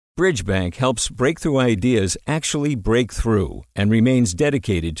Bridgebank helps breakthrough ideas actually break through and remains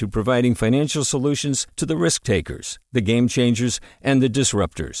dedicated to providing financial solutions to the risk takers, the game changers, and the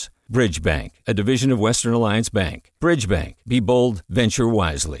disruptors. Bridgebank, a division of Western Alliance Bank. Bridgebank. Be bold, venture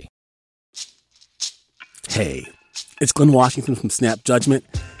wisely. Hey, it's Glenn Washington from Snap Judgment.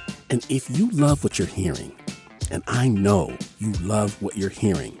 And if you love what you're hearing, and I know you love what you're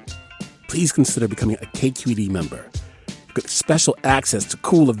hearing, please consider becoming a KQED member. You get special access to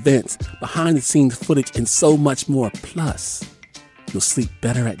cool events, behind-the-scenes footage, and so much more. Plus, you'll sleep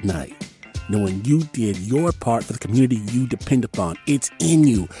better at night knowing you did your part for the community you depend upon. It's in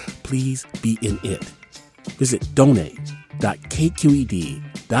you. Please be in it. Visit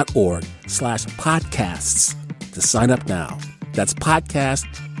donate.kqed.org/podcasts to sign up now. That's podcast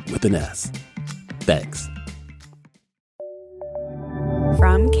with an S. Thanks.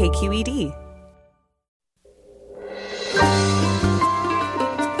 From KQED.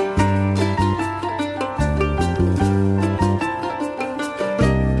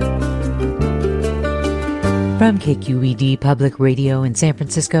 From KQED Public Radio in San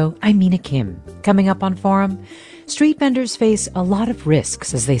Francisco, I'm Mina Kim. Coming up on Forum, street vendors face a lot of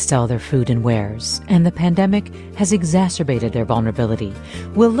risks as they sell their food and wares, and the pandemic has exacerbated their vulnerability.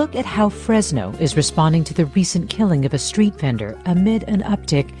 We'll look at how Fresno is responding to the recent killing of a street vendor amid an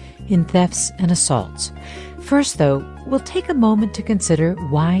uptick in thefts and assaults. First, though, we'll take a moment to consider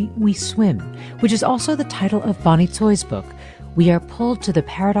Why We Swim, which is also the title of Bonnie Tsui's book. We are pulled to the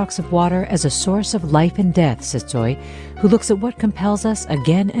paradox of water as a source of life and death, says Tsui, who looks at what compels us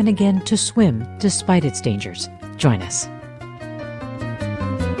again and again to swim despite its dangers. Join us.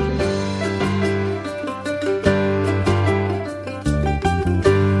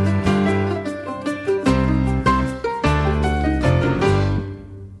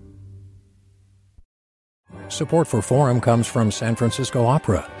 Support for Forum comes from San Francisco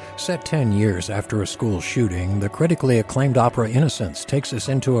Opera. Set 10 years after a school shooting, the critically acclaimed opera Innocence takes us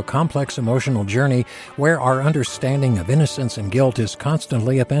into a complex emotional journey where our understanding of innocence and guilt is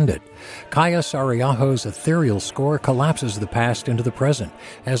constantly upended. Kaya Sariaho's ethereal score collapses the past into the present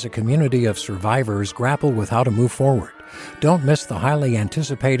as a community of survivors grapple with how to move forward. Don't miss the highly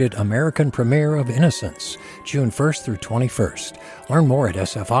anticipated American premiere of Innocence, June 1st through 21st. Learn more at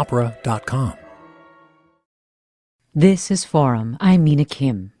sfopera.com. This is Forum. I'm Mina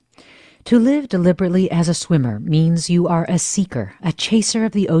Kim. To live deliberately as a swimmer means you are a seeker, a chaser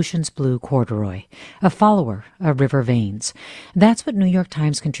of the ocean's blue corduroy, a follower of river veins. That's what New York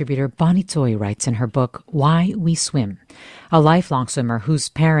Times contributor Bonnie Tsui writes in her book, Why We Swim. A lifelong swimmer whose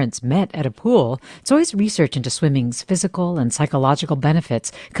parents met at a pool, Tsui's research into swimming's physical and psychological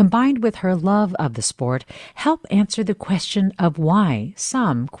benefits, combined with her love of the sport, help answer the question of why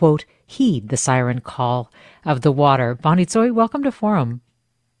some, quote, heed the siren call of the water. Bonnie Tsui, welcome to Forum.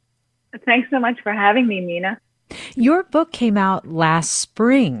 Thanks so much for having me, Mina. Your book came out last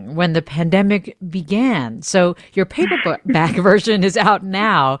spring when the pandemic began. So your paperback version is out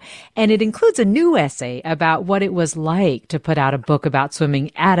now, and it includes a new essay about what it was like to put out a book about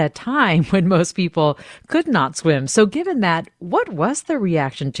swimming at a time when most people could not swim. So given that, what was the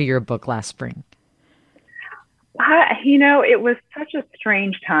reaction to your book last spring? It was such a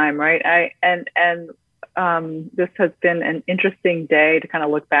strange time, right? This has been an interesting day to kind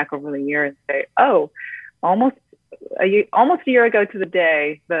of look back over the year and say, almost a year ago to the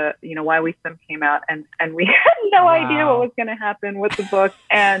day, Why We Swim came out, and we had no idea what was going to happen with the book.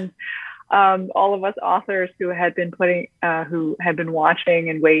 And all of us authors who had been watching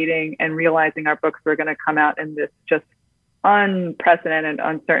and waiting and realizing our books were going to come out in this just unprecedented,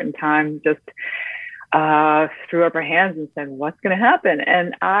 uncertain time, just threw up our hands and said, what's going to happen?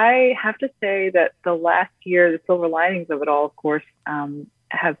 And I have to say that the last year, the silver linings of it all, of course,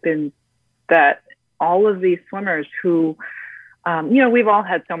 have been that all of these swimmers who, we've all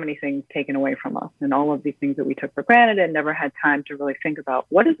had so many things taken away from us, and all of these things that we took for granted and never had time to really think about,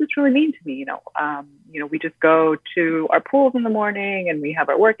 what does this really mean to me? We just go to our pools in the morning and we have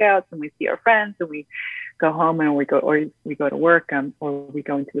our workouts and we see our friends and we go home and we go to work, or we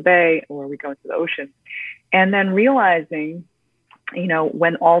go into the bay, or we go into the ocean. And then realizing,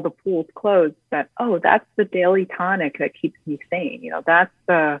 when all the pools close, that, that's the daily tonic that keeps me sane. That's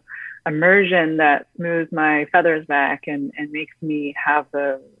the immersion that smooths my feathers back and makes me have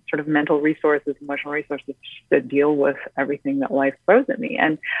the sort of mental resources, emotional resources to deal with everything that life throws at me.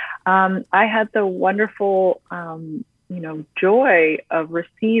 And I had the wonderful, joy of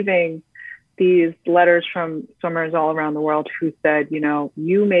receiving these letters from swimmers all around the world who said,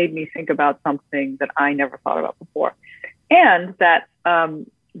 you made me think about something that I never thought about before. And that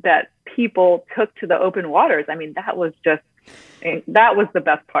people took to the open waters. I mean, that was just And that was the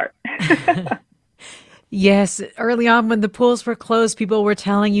best part. Yes, early on when the pools were closed, people were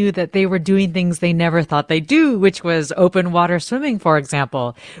telling you that they were doing things they never thought they'd do, which was open water swimming, for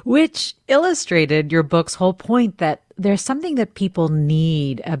example, which illustrated your book's whole point that there's something that people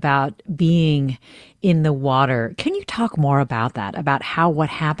need about being in the water. Can you talk more about that, about how what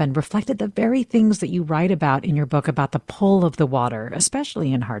happened reflected the very things that you write about in your book about the pull of the water,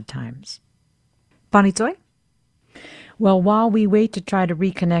 especially in hard times? Bonnie Tsui? Well, while we wait to try to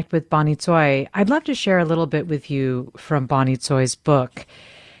reconnect with Bonnie Tsui, I'd love to share a little bit with you from Bonnie Tsui's book.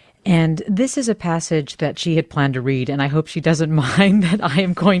 And this is a passage that she had planned to read, and I hope she doesn't mind that I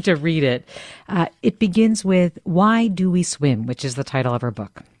am going to read it. It begins with, "Why do we swim?" which is the title of her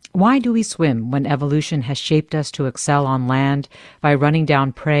book. Why do we swim when evolution has shaped us to excel on land by running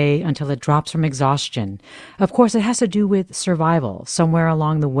down prey until it drops from exhaustion? Of course, it has to do with survival. Somewhere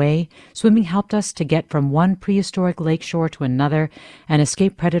along the way, swimming helped us to get from one prehistoric lakeshore to another and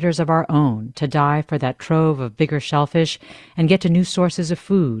escape predators of our own, to dive for that trove of bigger shellfish and get to new sources of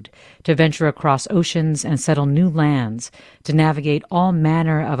food, to venture across oceans and settle new lands, to navigate all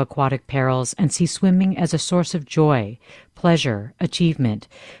manner of aquatic perils and see swimming as a source of joy, pleasure, achievement,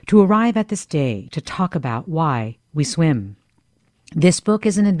 to arrive at this day to talk about why we swim. This book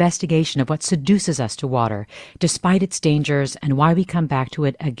is an investigation of what seduces us to water, despite its dangers, and why we come back to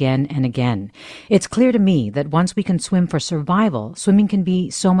it again and again. It's clear to me that once we can swim for survival, swimming can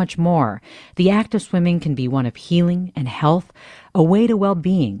be so much more. The act of swimming can be one of healing and health, a way to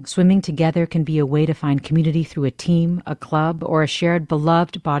well-being. Swimming together can be a way to find community through a team, a club, or a shared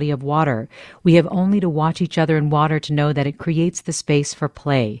beloved body of water. We have only to watch each other in water to know that it creates the space for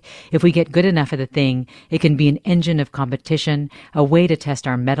play. If we get good enough at the thing, it can be an engine of competition, a way to test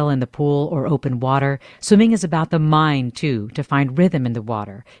our mettle in the pool or open water. Swimming is about the mind, too. To find rhythm in the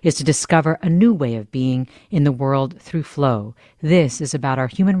water is to discover a new way of being in the world through flow. This is about our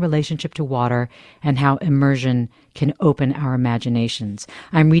human relationship to water and how immersion can open our imaginations.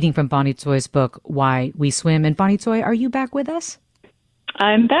 I'm reading from Bonnie Tsui's book, Why We Swim. And Bonnie Tsui, are you back with us?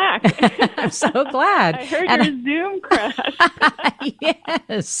 I'm back. I'm so glad. I heard your Zoom crash.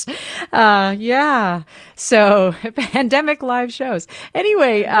 Yes. Yeah. So pandemic live shows.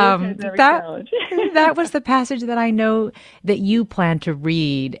 Anyway, that was the passage that I know that you plan to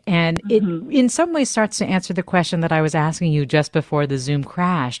read. And it in some ways starts to answer the question that I was asking you just before the Zoom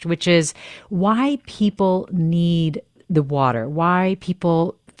crashed, which is why people need the water, why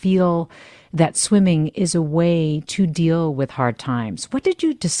people feel that swimming is a way to deal with hard times. What did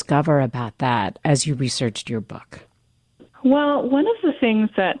you discover about that as you researched your book? Well, one of the things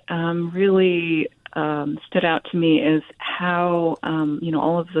that really stood out to me is how,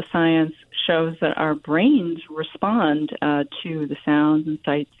 all of the science shows that our brains respond to the sounds and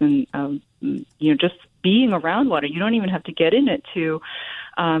sights and, just being around water. You don't even have to get in it to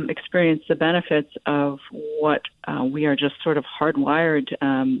experience the benefits of what we are just sort of hardwired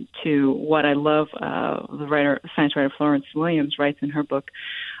to. What I love, the science writer Florence Williams writes in her book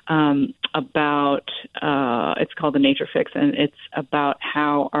about, it's called The Nature Fix, and it's about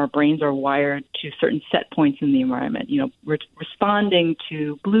how our brains are wired to certain set points in the environment, responding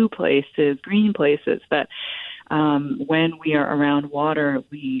to blue places, green places, that when we are around water,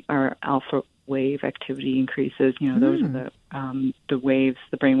 our alpha wave activity increases. Those are the waves,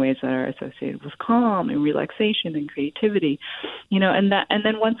 the brain waves that are associated with calm and relaxation and creativity. And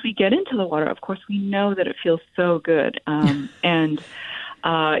then once we get into the water, of course, we know that it feels so good. And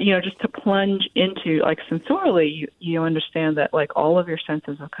just to plunge into, like, sensorily, you understand that, like, all of your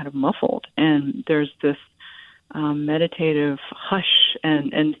senses are kind of muffled, and there's this meditative hush.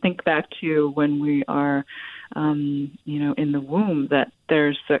 And think back to when we are, in the womb, that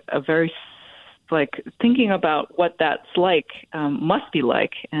there's a very thinking about what that's like, must be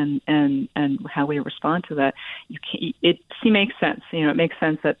like, and how we respond to that. It makes sense. It makes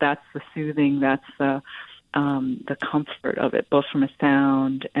sense that that's the soothing, that's the comfort of it, both from a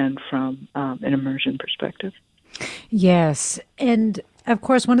sound and from an immersion perspective. Yes, and of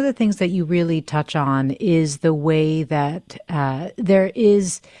course, one of the things that you really touch on is the way that there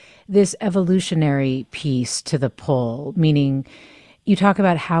is this evolutionary piece to the pull, meaning you talk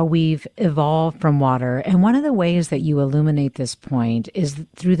about how we've evolved from water. And one of the ways that you illuminate this point is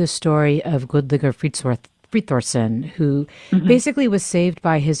through the story of Gudliger Friðþórsson, who basically was saved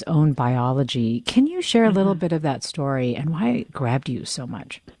by his own biology. Can you share a little bit of that story and why it grabbed you so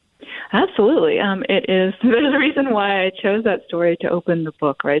much? Absolutely. There's a reason why I chose that story to open the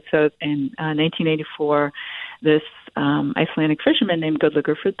book, right? So in 1984, this Icelandic fisherman named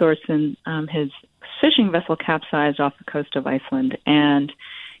Gudliger Friðþórsson, his fishing vessel capsized off the coast of Iceland, and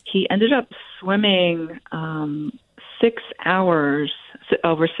he ended up swimming 6 hours,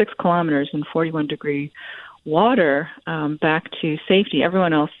 over 6 kilometers in 41-degree water back to safety.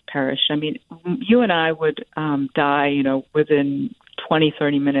 Everyone else perished. I mean, you and I would die, within 20,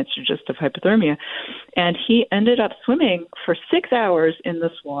 30 minutes or just of hypothermia. And he ended up swimming for 6 hours in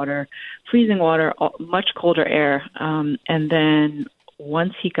this water, freezing water, much colder air. And then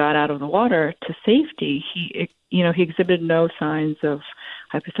once he got out of the water to safety, he exhibited no signs of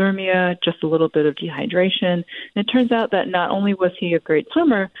hypothermia, just a little bit of dehydration. And it turns out that not only was he a great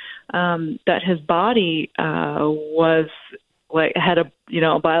swimmer, that his body had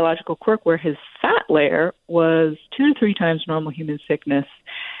a biological quirk where his fat layer was 2 to 3 times normal human thickness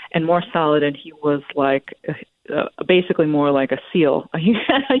and more solid, and he was basically more like a seal, a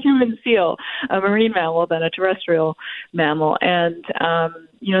human seal, a marine mammal than a terrestrial mammal. And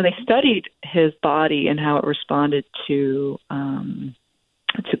they studied his body and how it responded to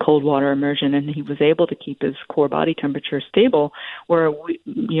cold water immersion, and he was able to keep his core body temperature stable, where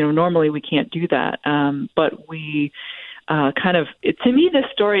normally we can't do that. But we to me, this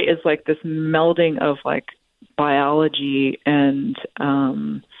story is like this melding of like biology and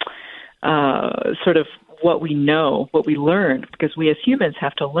sort of what we know, what we learned, because we as humans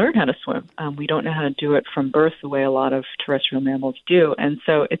have to learn how to swim. We don't know how to do it from birth the way a lot of terrestrial mammals do. And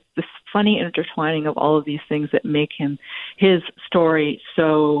so it's this funny intertwining of all of these things that make his story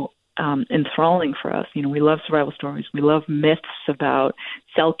so enthralling for us. We love survival stories. We love myths about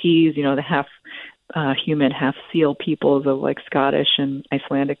Selkies, the half human, half seal peoples of like Scottish and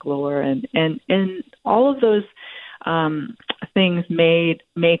Icelandic lore, and all of those things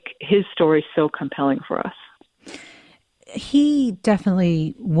make his story so compelling for us. He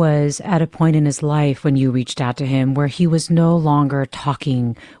definitely was at a point in his life when you reached out to him where he was no longer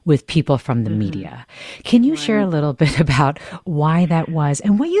talking with people from the media. Can you share a little bit about why that was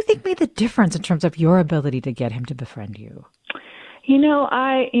and what you think made the difference in terms of your ability to get him to befriend you?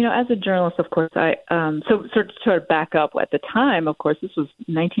 As a journalist, of course, so sort of back up at the time, of course, this was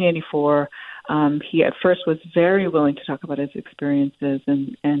 1984. He at first was very willing to talk about his experiences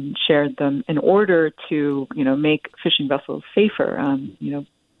and shared them in order to, make fishing vessels safer,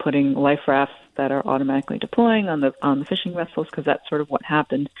 putting life rafts that are automatically deploying on the fishing vessels, because that's sort of what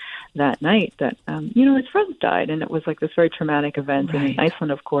happened that night, that, his friends died, and it was like this very traumatic event. Right. And in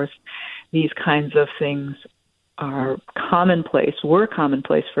Iceland, of course, these kinds of things were commonplace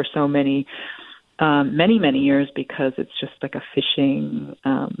for so many, many years, because it's just like a fishing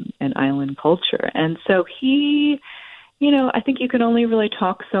and island culture. And so he, I think you can only really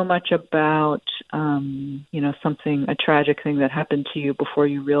talk so much about, a tragic thing that happened to you before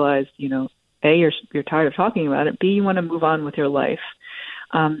you realize, A, you're tired of talking about it, B, you want to move on with your life,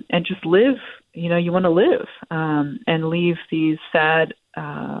 and just live. You want to live and leave these sad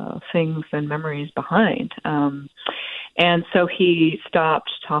things and memories behind. And so he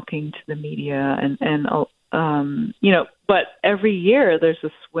stopped talking to the media, but every year there's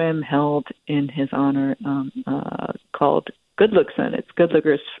a swim held in his honor called Gudlugsen. It's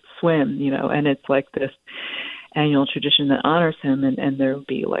Gudluger's swim, and it's like this annual tradition that honors him, and there would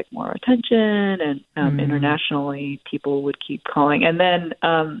be like more attention, and internationally people would keep calling. And then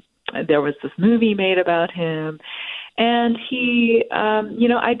there was this movie made about him, and he,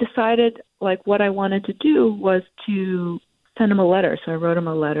 I decided like what I wanted to do was to send him a letter. So I wrote him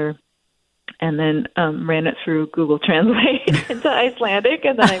a letter and then ran it through Google Translate into Icelandic,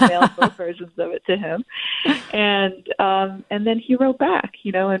 and then I mailed both versions of it to him. And then he wrote back,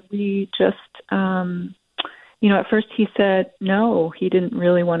 and we just, at first he said no, he didn't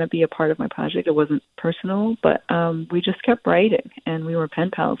really want to be a part of my project. It wasn't personal, but we just kept writing, and we were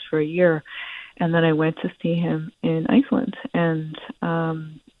pen pals for a year. And then I went to see him in Iceland, and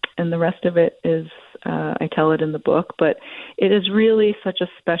the rest of it is, I tell it in the book, but it is really such a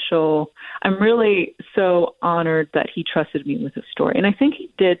special, I'm really so honored that he trusted me with his story. And I think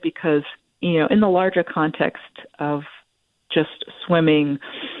he did because, in the larger context of just swimming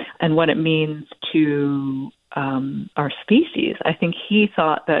and what it means to our species, I think he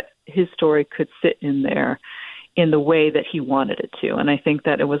thought that his story could sit in there in the way that he wanted it to. And I think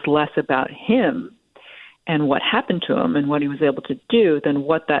that it was less about him and what happened to him and what he was able to do than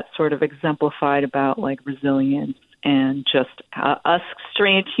what that sort of exemplified about like resilience and just us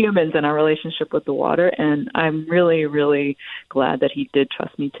strange humans and our relationship with the water. And I'm really, really glad that he did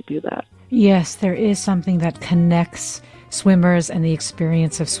trust me to do that. Yes, there is something that connects swimmers and the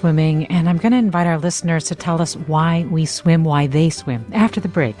experience of swimming. And I'm going to invite our listeners to tell us why we swim, why they swim after the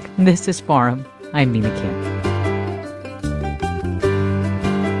break. This is Forum. I'm Mina Kim.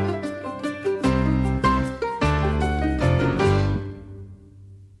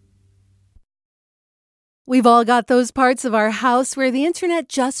 We've all got those parts of our house where the internet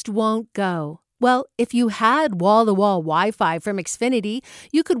just won't go. Well, if you had wall-to-wall Wi-Fi from Xfinity,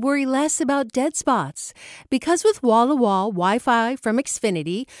 you could worry less about dead spots. Because with wall-to-wall Wi-Fi from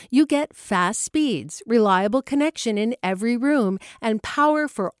Xfinity, you get fast speeds, reliable connection in every room, and power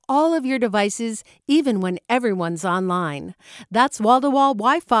for all of your devices, even when everyone's online. That's wall-to-wall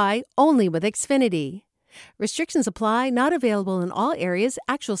Wi-Fi only with Xfinity. Restrictions apply, not available in all areas.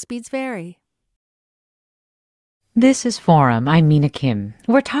 Actual speeds vary. This is Forum. I'm Mina Kim.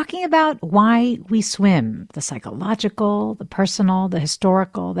 We're talking about why we swim, the psychological, the personal, the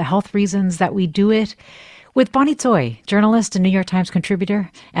historical, the health reasons that we do it, with Bonnie Tsui, journalist and New York Times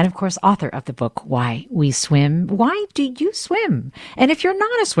contributor, and of course, author of the book, Why We Swim. Why do you swim? And if you're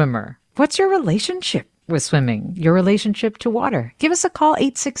not a swimmer, what's your relationship with swimming, your relationship to water? Give us a call,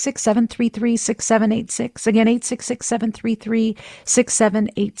 866-733-6786. Again,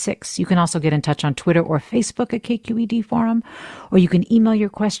 866-733-6786. You can also get in touch on Twitter or Facebook at KQED Forum, or you can email your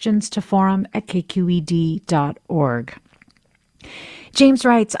questions to forum@kqed.org. James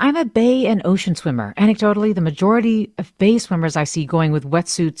writes, I'm a bay and ocean swimmer. Anecdotally, the majority of bay swimmers I see going with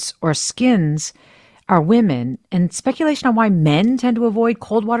wetsuits or skins are women, and speculation on why men tend to avoid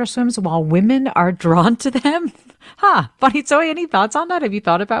cold water swims while women are drawn to them. Bonnie Tsui, any thoughts on that? Have you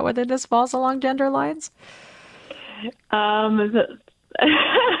thought about whether this falls along gender lines? That's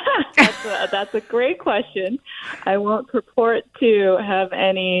a great question. I won't purport to have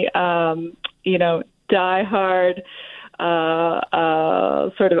any, diehard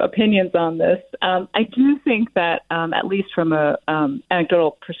sort of opinions on this. I do think that, at least from a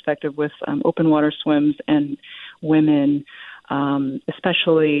anecdotal perspective with open water swims and women,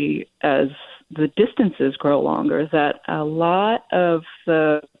 especially as the distances grow longer, that a lot of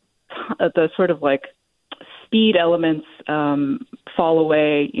the sort of like speed elements fall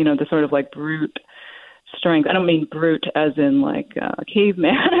away, the sort of like brute strength. I don't mean brute as in like a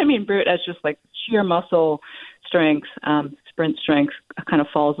caveman. I mean brute as just like sheer muscle strength, sprint strength kind of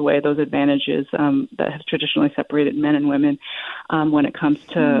falls away, those advantages that have traditionally separated men and women when it comes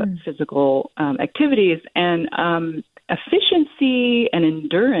to physical activities. And efficiency and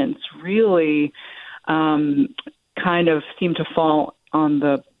endurance really kind of seem to fall on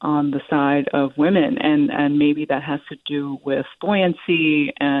the side of women. And maybe that has to do with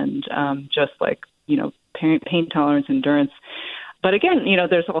buoyancy and just like, pain tolerance, endurance. But again,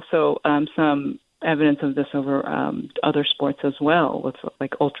 there's also some evidence of this over other sports as well, with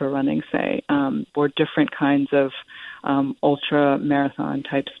like ultra running, say, or different kinds of ultra marathon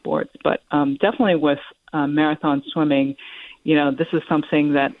type sports. But definitely with marathon swimming, this is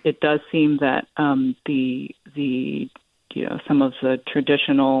something that it does seem that the some of the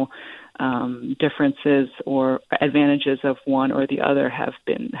traditional differences or advantages of one or the other have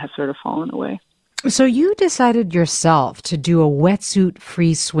sort of fallen away. So you decided yourself to do a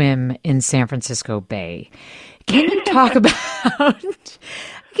wetsuit-free swim in San Francisco Bay. Can you talk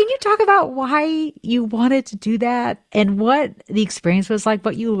about why you wanted to do that and what the experience was like,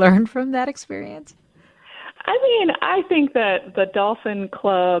 what you learned from that experience? I mean, I think that the Dolphin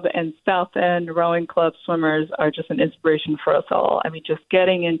Club and South End Rowing Club swimmers are just an inspiration for us all. I mean, just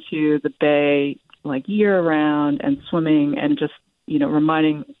getting into the bay like year-round and swimming and just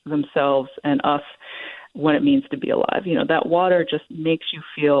reminding themselves and us what it means to be alive. That water just makes you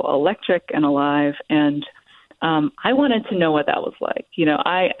feel electric and alive. And I wanted to know what that was like.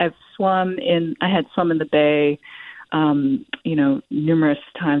 I had swum in the bay, numerous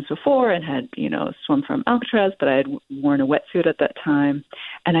times before and had, swum from Alcatraz, but I had worn a wetsuit at that time.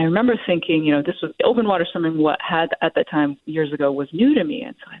 And I remember thinking, this was open water swimming, what had at that time years ago was new to me.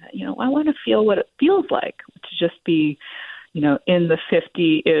 And so I thought, I want to feel what it feels like to just be in the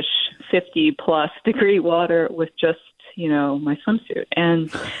 50 plus degree water with just, my swimsuit. And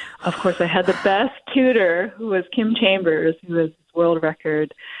of course I had the best tutor, who was Kim Chambers, who is world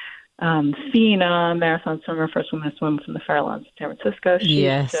record phenom marathon swimmer, first woman to swim from the Farallones in San Francisco.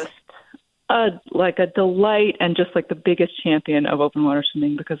 She's just a delight and just like the biggest champion of open water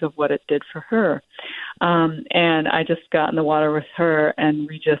swimming because of what it did for her. And I just got in the water with her, and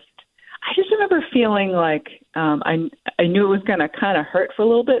I just remember feeling like I knew it was going to kind of hurt for a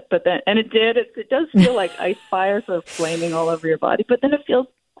little bit, but then, and it did. It does feel like ice fire sort of flaming all over your body, but then it feels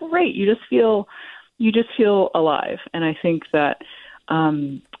great. You just feel alive. And I think that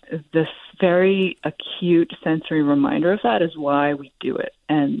this very acute sensory reminder of that is why we do it.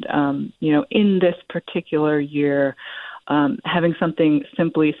 And in this particular year, having something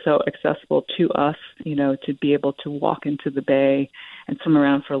simply so accessible to us, to be able to walk into the bay and swim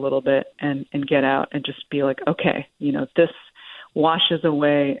around for a little bit and get out and just be like, okay, washes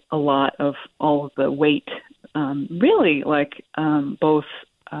away a lot of all of the weight, really, like both,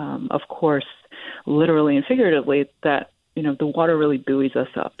 of course, literally and figuratively, that, the water really buoys us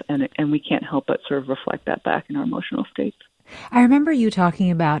up, and we can't help but sort of reflect that back in our emotional states. I remember you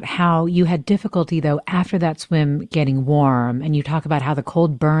talking about how you had difficulty, though, after that swim getting warm, and you talk about how the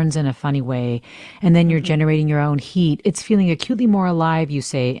cold burns in a funny way, and then you're generating your own heat. It's feeling acutely more alive, you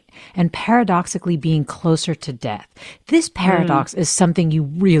say, and paradoxically being closer to death. This paradox is something you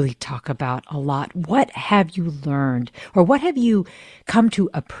really talk about a lot. What have you learned, or what have you come to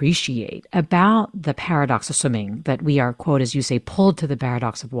appreciate about the paradox of swimming, that we are, quote, as you say, pulled to the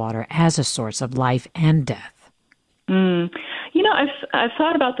paradox of water as a source of life and death? I've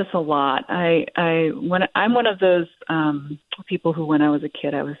thought about this a lot. I'm one of those people who, when I was a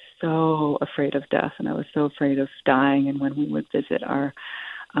kid, I was so afraid of death, and I was so afraid of dying. And when we would visit our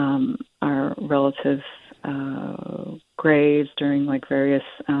relatives' graves during like various,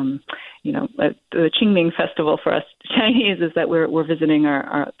 the Qingming festival for us Chinese is that we're visiting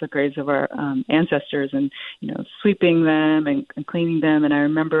the graves of our ancestors and, sweeping them and cleaning them. And I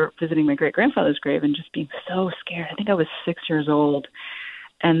remember visiting my great grandfather's grave and just being so scared. I think I was 6 years old.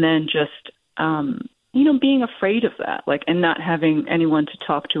 And then just, being afraid of that, like, and not having anyone to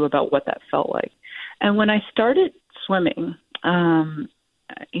talk to about what that felt like. And when I started swimming,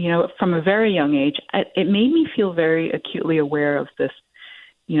 from a very young age, it made me feel very acutely aware of this,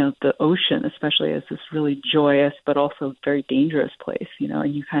 the ocean, especially as this really joyous but also very dangerous place,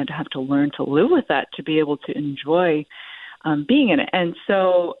 and you kind of have to learn to live with that to be able to enjoy being in it. And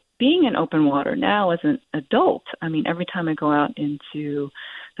so being in open water now as an adult, I mean, every time I go out into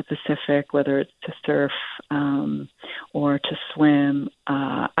the Pacific, whether it's to surf or to swim,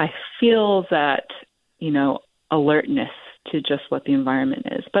 I feel that, alertness to just what the environment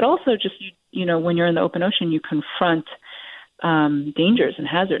is. But also just, when you're in the open ocean, you confront dangers and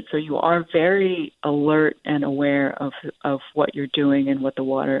hazards. So you are very alert and aware of what you're doing and what the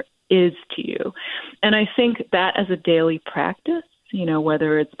water is to you. And I think that as a daily practice,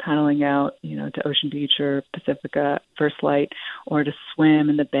 whether it's paddling out, to Ocean Beach or Pacifica First Light, or to swim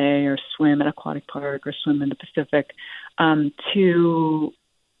in the bay or swim at Aquatic Park or swim in the Pacific, to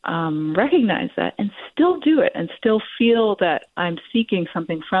recognize that and still do it and still feel that I'm seeking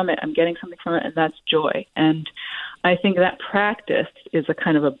something from it, I'm getting something from it, and that's joy. And I think that practice is a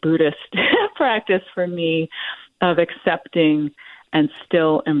kind of a Buddhist practice for me of accepting and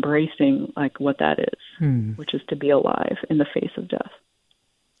still embracing like what that is, which is to be alive in the face of death.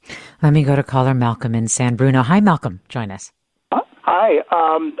 Let me go to caller Malcolm in San Bruno. Hi, Malcolm. Join us. Hi.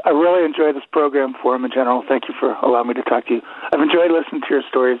 I really enjoy this program, Forum in general. Thank you for allowing me to talk to you. I've enjoyed listening to your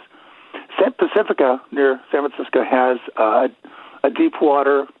stories. Pacifica, near San Francisco, has a deep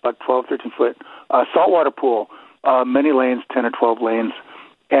water, about 12, 13-foot, saltwater pool, many lanes, 10 or 12 lanes.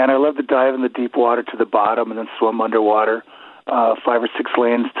 And I love to dive in the deep water to the bottom and then swim underwater, 5 or 6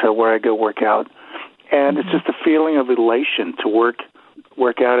 lanes to where I go work out. And it's just a feeling of elation to work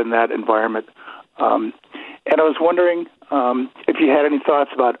out in that environment. And I was wondering if you had any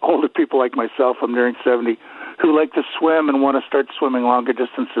thoughts about older people like myself, I'm nearing 70, who like to swim and want to start swimming longer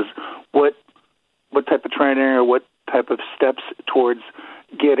distances. What type of training or what type of steps towards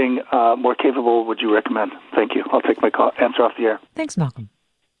getting more capable would you recommend? Thank you. I'll take my answer off the air. Thanks, Malcolm.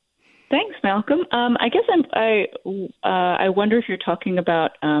 Thanks, Malcolm. I guess I wonder if you're talking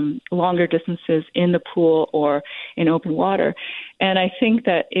about longer distances in the pool or in open water. And I think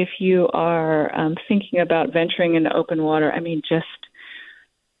that if you are thinking about venturing into open water, I mean, just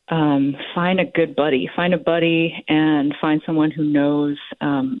find a good buddy. Find a buddy and find someone who knows,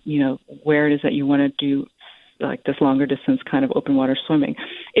 where it is that you want to do like this longer distance kind of open water swimming.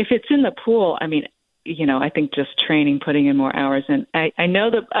 If it's in the pool, I mean, I think just training, putting in more hours. And I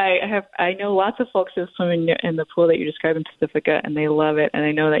know that I know lots of folks who swim in the pool that you described in Pacifica, and they love it. And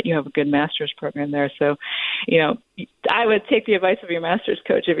I know that you have a good master's program there. So, I would take the advice of your master's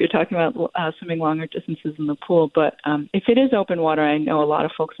coach if you're talking about swimming longer distances in the pool. But if it is open water, I know a lot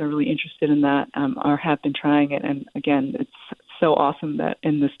of folks are really interested in that or have been trying it. And again, it's so awesome that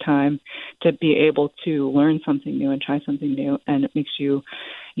in this time to be able to learn something new and try something new. And it makes you,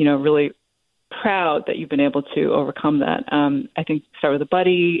 really proud that you've been able to overcome that. I think start with a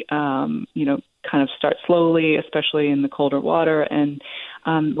buddy, kind of start slowly, especially in the colder water. And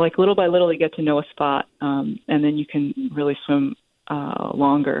like little by little, you get to know a spot and then you can really swim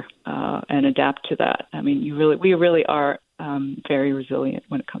longer and adapt to that. I mean, we really are very resilient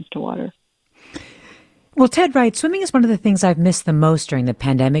when it comes to water. Well, Ted writes, swimming is one of the things I've missed the most during the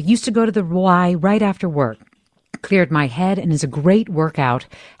pandemic. Used to go to the Y right after work. cleared my head and is a great workout.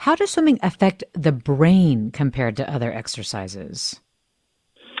 How does swimming affect the brain compared to other exercises?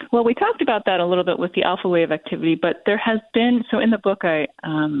 Well, we talked about that a little bit with the alpha wave activity, but there has been, so in the book, I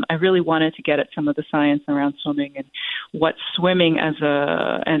really wanted to get at some of the science around swimming and what swimming as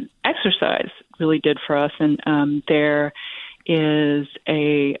an exercise really did for us. And there is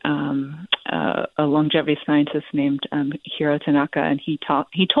a longevity scientist named Hiro Tanaka, and he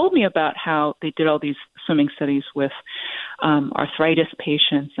told me about how they did all these swimming studies with arthritis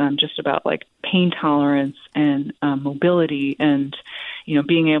patients, just about like pain tolerance and mobility and,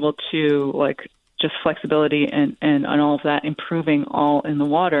 being able to like just flexibility and all of that, improving all in the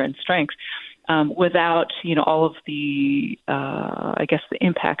water and strength. Without, all of the, I guess, the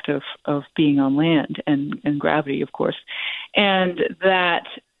impact of being on land and gravity, of course. And that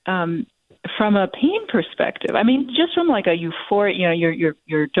from a pain perspective, I mean, just from like a euphoria,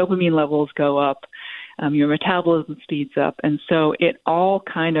 your dopamine levels go up, your metabolism speeds up. And so it all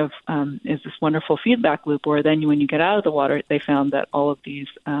kind of is this wonderful feedback loop where then when you get out of the water, they found that all of these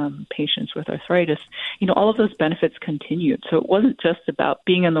patients with arthritis, all of those benefits continued. So it wasn't just about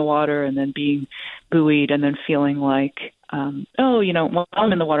being in the water and then being buoyed and then feeling like, while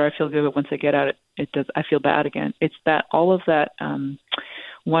I'm in the water, I feel good, but once I get out, I feel bad again. It's that all of that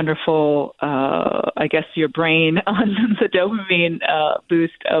wonderful, I guess, your brain on the dopamine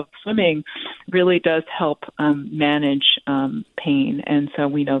boost of swimming really does help manage pain. And so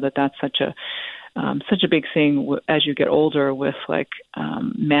we know that that's such a big thing as you get older with like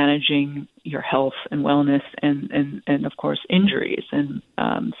managing your health and wellness and of course injuries. And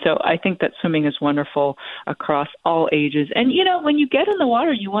so I think that swimming is wonderful across all ages. And, when you get in the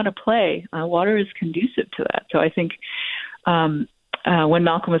water, you want to play. Water is conducive to that. So I think when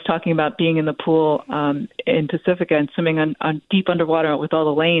Malcolm was talking about being in the pool in Pacifica and swimming on deep underwater with all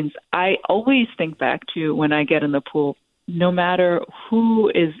the lanes, I always think back to when I get in the pool, no matter who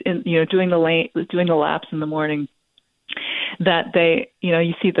is in, doing the laps in the morning, that they,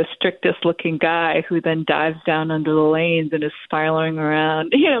 you see the strictest looking guy who then dives down under the lanes and is spiraling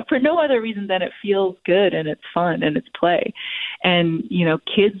around, for no other reason than it feels good and it's fun and it's play. And,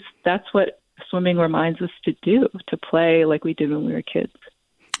 kids, that's what swimming reminds us to do, to play like we did when we were kids.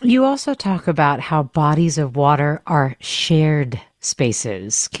 You also talk about how bodies of water are shared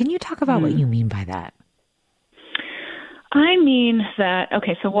spaces. Can you talk about what you mean by that? I mean that,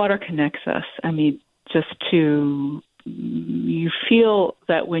 so water connects us. I mean, you feel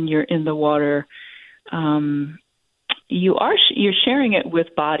that when you're in the water, you're sharing it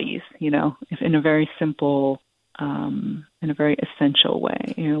with bodies, in a very simple in a very essential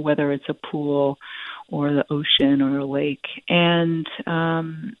way, whether it's a pool or the ocean or a lake. And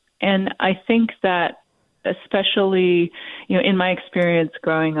I think that especially, in my experience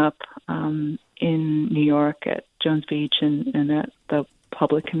growing up in New York at Jones Beach and at the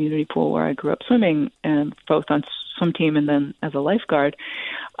public community pool where I grew up swimming, and both on swim team and then as a lifeguard,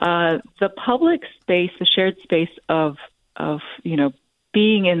 the public space, the shared space of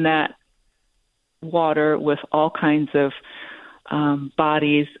being in that water with all kinds of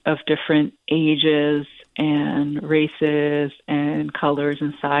bodies of different ages and races and colors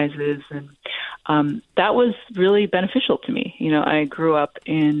and sizes. And that was really beneficial to me. I grew up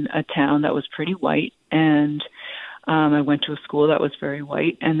in a town that was pretty white, and I went to a school that was very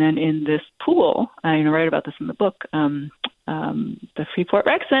white. And then in this pool, I write about this in the book, the Freeport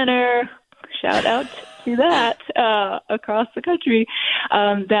Rec Center, shout out to that across the country,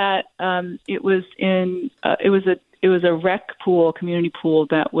 that it was a rec pool, community pool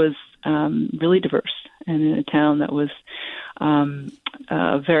that was really diverse and in a town that was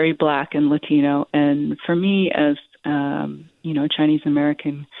very Black and Latino. And for me, as a Chinese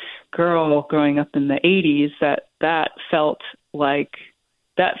American girl growing up in the 80s, that felt like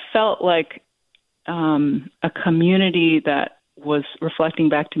a community that was reflecting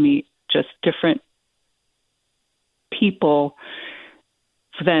back to me just different people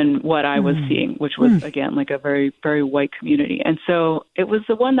than what I was seeing, which was, again, like a very, very white community. And so it was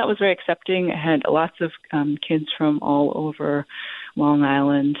the one that was very accepting. It had lots of kids from all over Long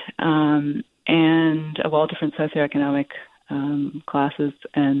Island and of all different socioeconomic classes.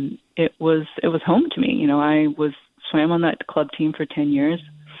 And it was home to me. I swam on that club team for 10 years.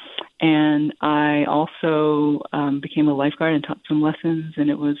 And I also became a lifeguard and taught some lessons. And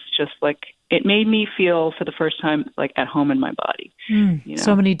it was just like, it made me feel for the first time like at home in my body.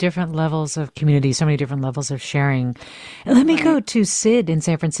 So many different levels of community, so many different levels of sharing. And let me go to Sid in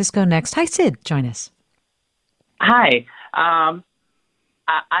San Francisco next. Hi, Sid. Join us. Hi.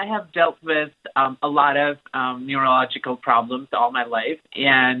 I have dealt with a lot of neurological problems all my life,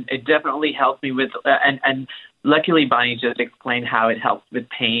 and it definitely helped me with, and luckily Bonnie just explained how it helps with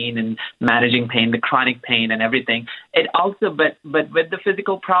pain and managing pain, the chronic pain and everything. It also, but with the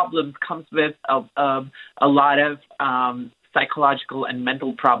physical problems comes with a lot of psychological and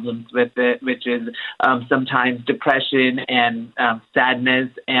mental problems with it, which is sometimes depression and sadness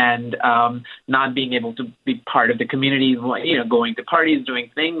and not being able to be part of the community, going to parties,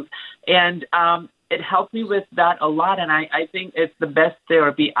 doing things. And it helped me with that a lot. And I think it's the best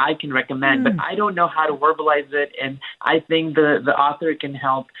therapy I can recommend, but I don't know how to verbalize it. And I think the author can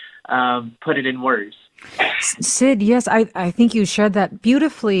help put it in words. Sid, yes, I think you shared that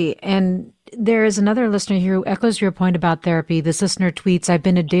beautifully. And there is another listener here who echoes your point about therapy. This listener tweets, I've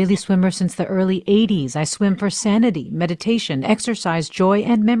been a daily swimmer since the early 80s. I swim for sanity, meditation, exercise, joy,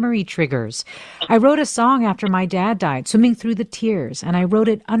 and memory triggers. I wrote a song after my dad died, Swimming Through the Tears, and I wrote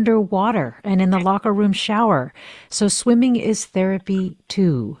it underwater and in the locker room shower. So swimming is therapy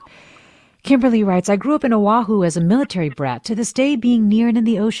too. Kimberly writes, I grew up in Oahu as a military brat. To this day, being near and in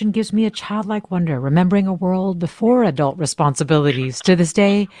the ocean gives me a childlike wonder, remembering a world before adult responsibilities. To this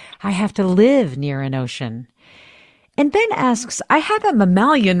day, I have to live near an ocean. And Ben asks, I have a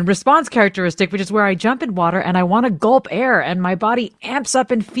mammalian response characteristic, which is where I jump in water and I want to gulp air and my body amps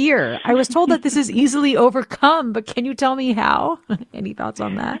up in fear. I was told that this is easily overcome, but can you tell me how? Any thoughts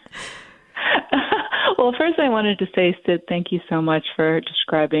on that? Well, first I wanted to say, Sid, thank you so much for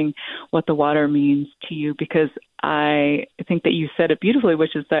describing what the water means to you, because I think that you said it beautifully,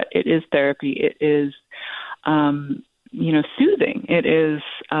 which is that it is therapy. It is, soothing. It is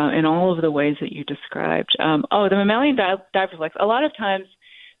in all of the ways that you described. The mammalian dive reflex, a lot of times,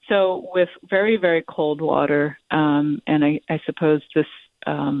 so with very, very cold water, and I suppose this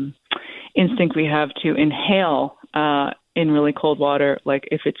instinct we have to inhale in really cold water, like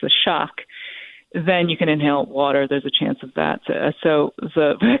if it's a shock, then you can inhale water. There's a chance of that. So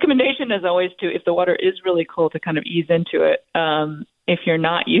the recommendation is always to, if the water is really cold, to kind of ease into it. If you're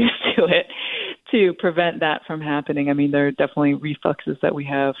not used to it, to prevent that from happening. I mean, there are definitely reflexes that we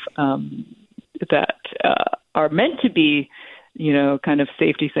have that are meant to be, kind of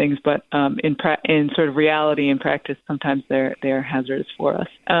safety things, but in sort of reality and practice, sometimes they're hazardous for us.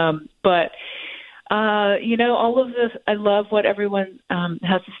 All of this, I love what everyone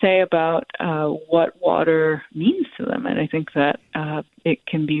has to say about what water means to them. And I think that it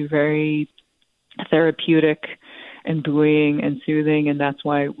can be very therapeutic and buoying and soothing. And that's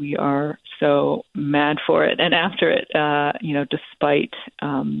why we are so mad for it and after it, despite,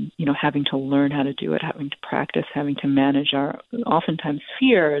 having to learn how to do it, having to practice, having to manage our oftentimes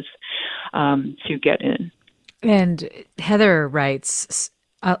fears to get in. And Heather writes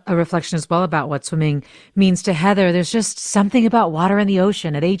a reflection as well about what swimming means to Heather. There's just something about water in the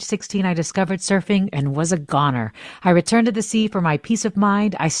ocean. At age 16, I discovered surfing and was a goner. I returned to the sea for my peace of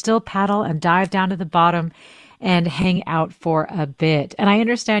mind. I still paddle and dive down to the bottom and hang out for a bit. And I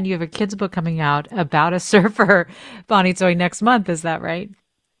understand you have a kid's book coming out about a surfer, Bonnie Tsui, next month. Is that right?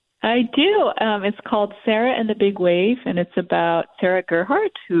 I do. It's called Sarah and the Big Wave, and it's about Sarah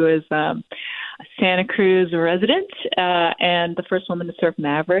Gerhardt, who is a Santa Cruz resident and the first woman to surf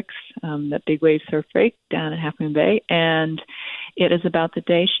Mavericks, that big wave surf break down in Half Moon Bay. And it is about the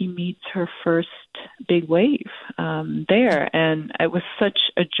day she meets her first big wave there. And it was such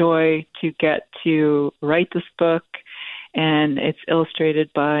a joy to get to write this book, and it's illustrated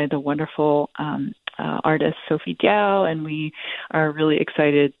by the wonderful artist Sophie Diao, and we are really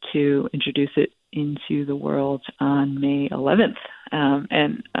excited to introduce it into the world on May 11th.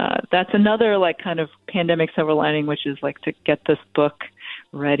 And that's another kind of pandemic silver lining, which is to get this book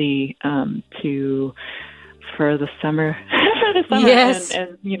ready for the summer, yes.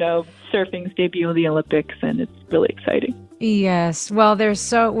 and surfing's debut in the Olympics, and it's really exciting. Yes. Well,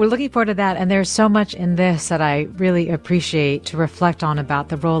 we're looking forward to that. And there's so much in this that I really appreciate to reflect on about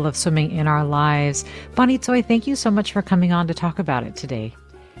the role of swimming in our lives. Bonnie Tsui, thank you so much for coming on to talk about it today.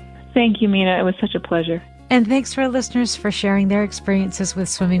 Thank you, Mina. It was such a pleasure. And thanks for our listeners for sharing their experiences with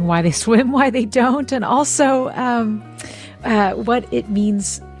swimming, why they swim, why they don't, and also what it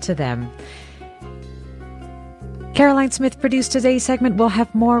means to them. Caroline Smith produced today's segment. We'll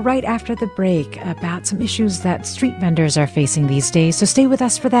have more right after the break about some issues that street vendors are facing these days. So stay with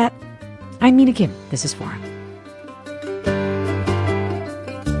us for that. I'm Mina Kim. This is Forum.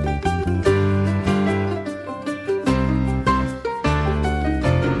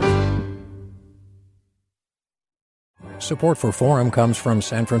 Support for Forum comes from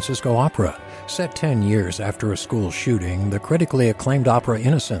San Francisco Opera. Set 10 years after a school shooting, the critically acclaimed opera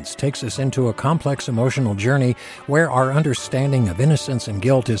Innocence takes us into a complex emotional journey where our understanding of innocence and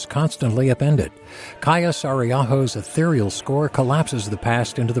guilt is constantly upended. Kaya Sariaho's ethereal score collapses the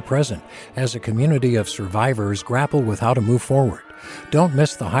past into the present as a community of survivors grapple with how to move forward. Don't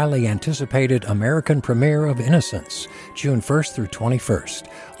miss the highly anticipated American premiere of Innocence, June 1st through 21st.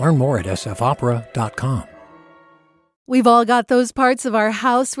 Learn more at sfopera.com. We've all got those parts of our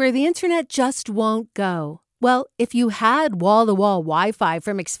house where the internet just won't go. Well, if you had wall-to-wall Wi-Fi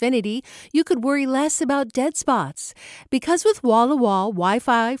from Xfinity, you could worry less about dead spots. Because with wall-to-wall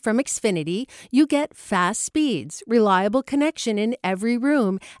Wi-Fi from Xfinity, you get fast speeds, reliable connection in every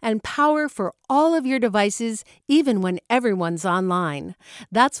room, and power for all of your devices, even when everyone's online.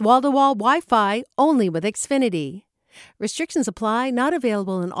 That's wall-to-wall Wi-Fi only with Xfinity. Restrictions apply, not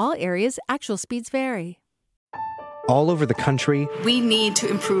available in all areas. Actual speeds vary. All over the country, we need to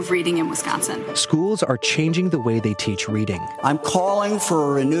improve reading in Wisconsin. Schools are changing the way they teach reading. I'm calling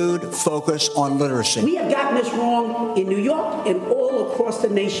for a renewed focus on literacy. We have gotten this wrong in New York and all across the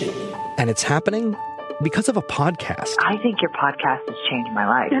nation. And it's happening because of a podcast. I think your podcast has changed my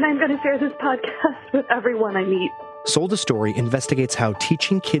life. And I'm going to share this podcast with everyone I meet. Sold a Story investigates how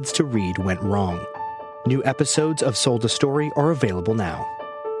teaching kids to read went wrong. New episodes of Sold a Story are available now.